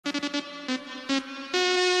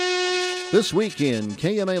This week in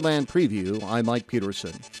KMAland Preview, I'm Mike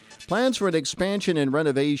Peterson. Plans for an expansion and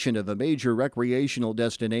renovation of a major recreational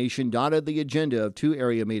destination dotted the agenda of two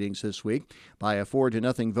area meetings this week. By a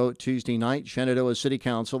 4-0 vote Tuesday night, Shenandoah City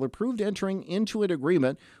Council approved entering into an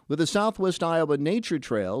agreement with the Southwest Iowa Nature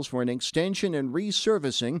Trails for an extension and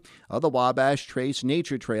resurfacing of the Wabash Trace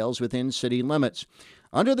Nature Trails within city limits.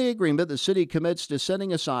 Under the agreement, the city commits to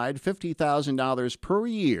setting aside $50,000 per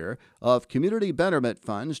year of community betterment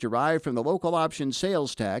funds derived from the local option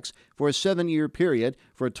sales tax for a 7-year period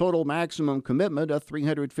for a total maximum commitment of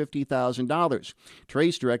 $350,000.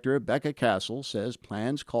 Trace Director Becca Castle says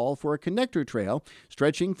plans call for a connector trail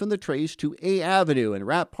stretching from the Trace to A Avenue in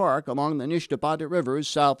Rat Park along the Nishnabotna River's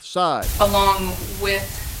south side. Along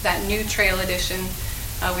with that new trail addition,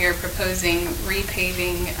 we are proposing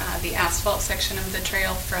repaving the asphalt section of the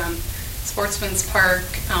trail from Sportsman's Park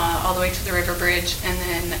all the way to the river bridge, and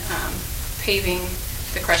then paving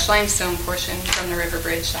the crushed limestone portion from the river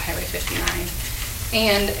bridge to Highway 59,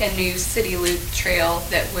 and a new city loop trail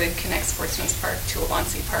that would connect Sportsman's Park to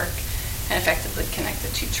Awansee Park and effectively connect the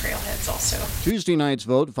two trailheads also. Tuesday night's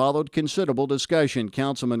vote followed considerable discussion.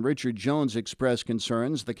 Councilman Richard Jones expressed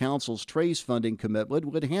concerns the council's Trace funding commitment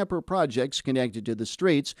would hamper projects connected to the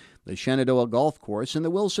streets, the Shenandoah Golf Course, and the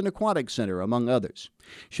Wilson Aquatic Center, among others.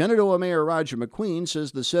 Shenandoah Mayor Roger McQueen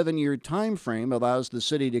says the 7-year time frame allows the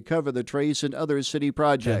city to cover the Trace and other city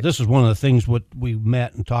projects. Yeah, this is one of the things what we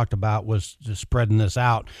met and talked about was just spreading this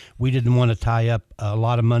out. We didn't want to tie up a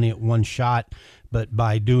lot of money at one shot, but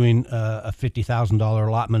by doing a $50,000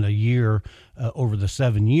 allotment a year over the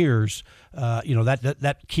 7 years,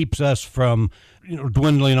 that keeps us from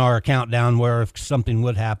dwindling our account down where if something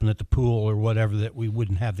would happen at the pool or whatever, that we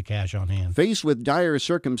wouldn't have the cash on hand. Faced with dire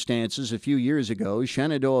circumstances a few years ago,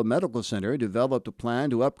 Shenandoah Medical Center developed a plan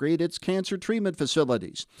to upgrade its cancer treatment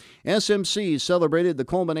facilities. SMC celebrated the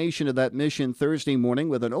culmination of that mission Thursday morning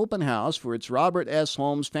with an open house for its Robert S.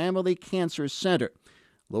 Holmes Family Cancer Center.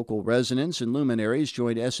 Local residents and luminaries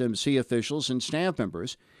joined SMC officials and staff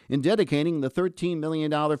members in dedicating the $13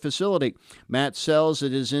 million facility. Matt Sells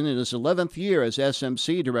is in his 11th year as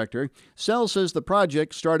SMC director. Sells says the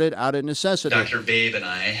project started out of necessity. Dr. Babe and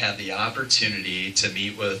I had the opportunity to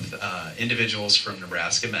meet with individuals from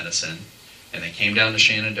Nebraska Medicine, and they came down to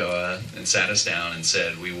Shenandoah and sat us down and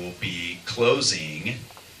said, we will be closing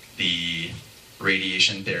the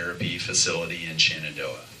radiation therapy facility in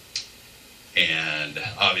Shenandoah. And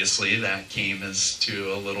obviously that came as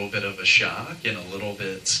to a little bit of a shock and a little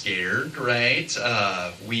bit scared, right?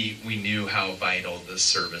 We knew how vital this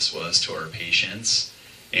service was to our patients,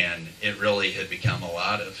 and it really had become a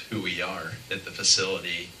lot of who we are at the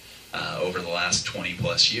facility over the last 20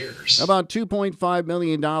 plus years. About $2.5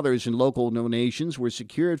 million in local donations were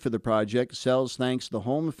secured for the project. Sells thanks the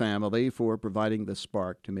Home family for providing the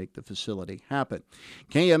spark to make the facility happen.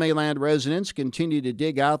 KMAland residents continue to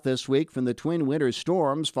dig out this week from the twin winter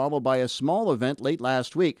storms, followed by a small event late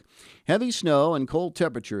last week. Heavy snow and cold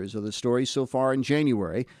temperatures are the story so far in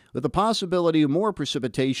January, with the possibility of more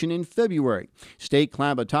precipitation in February. State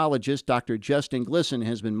climatologist Dr. Justin Glisson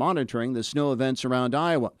has been monitoring the snow events around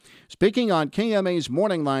Iowa. Speaking on KMA's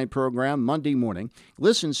Morning Line program Monday morning,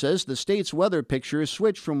 Glisson says the state's weather picture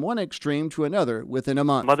switched from one extreme to another within a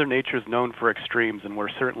month. Mother Nature is known for extremes, and we're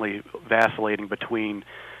certainly vacillating between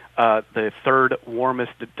the third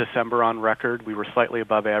warmest December on record. We were slightly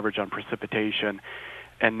above average on precipitation,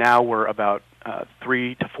 and now we're about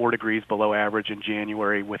 3 to 4 degrees below average in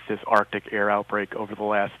January with this Arctic air outbreak over the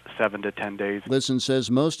last 7 to 10 days. Glisson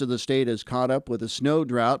says most of the state has caught up with a snow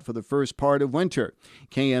drought for the first part of winter.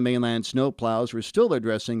 KMAland snowplows were still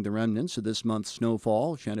addressing the remnants of this month's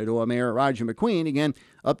snowfall. Shenandoah Mayor Roger McQueen again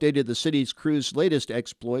updated the city's crew's latest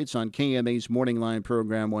exploits on KMA's Morning Line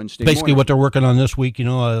program Wednesday morning. Basically what they're working on this week,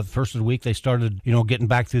 first of the week they started, getting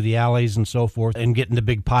back through the alleys and so forth and getting the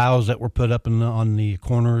big piles that were put up on the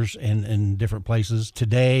corners and different places.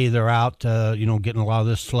 Today they're out, getting a lot of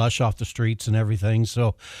this slush off the streets and everything.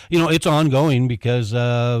 So, it's ongoing because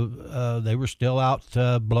they were still out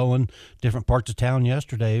blowing different parts of town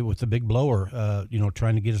yesterday with the big blower,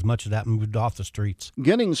 trying to get as much of that moved off the streets.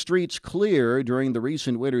 Getting streets clear during the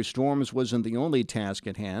recent winter storms wasn't the only task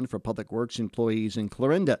at hand for Public Works employees in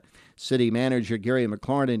Clarinda. City Manager Gary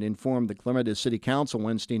McLarnon informed the Clarinda City Council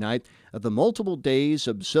Wednesday night that the multiple days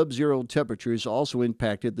of sub-zero temperatures also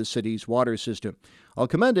impacted the city's water system. While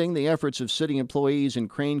commending the efforts of city employees in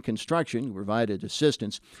Crane Construction who provided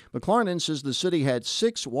assistance, McLarnon says the city had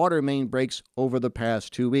 6 water main breaks over the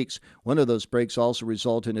past 2 weeks. One of those breaks also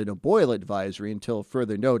resulted in a boil advisory until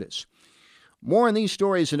further notice. More on these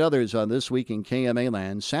stories and others on This Week in KMA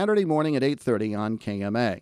Land, Saturday morning at 8:30 on KMA.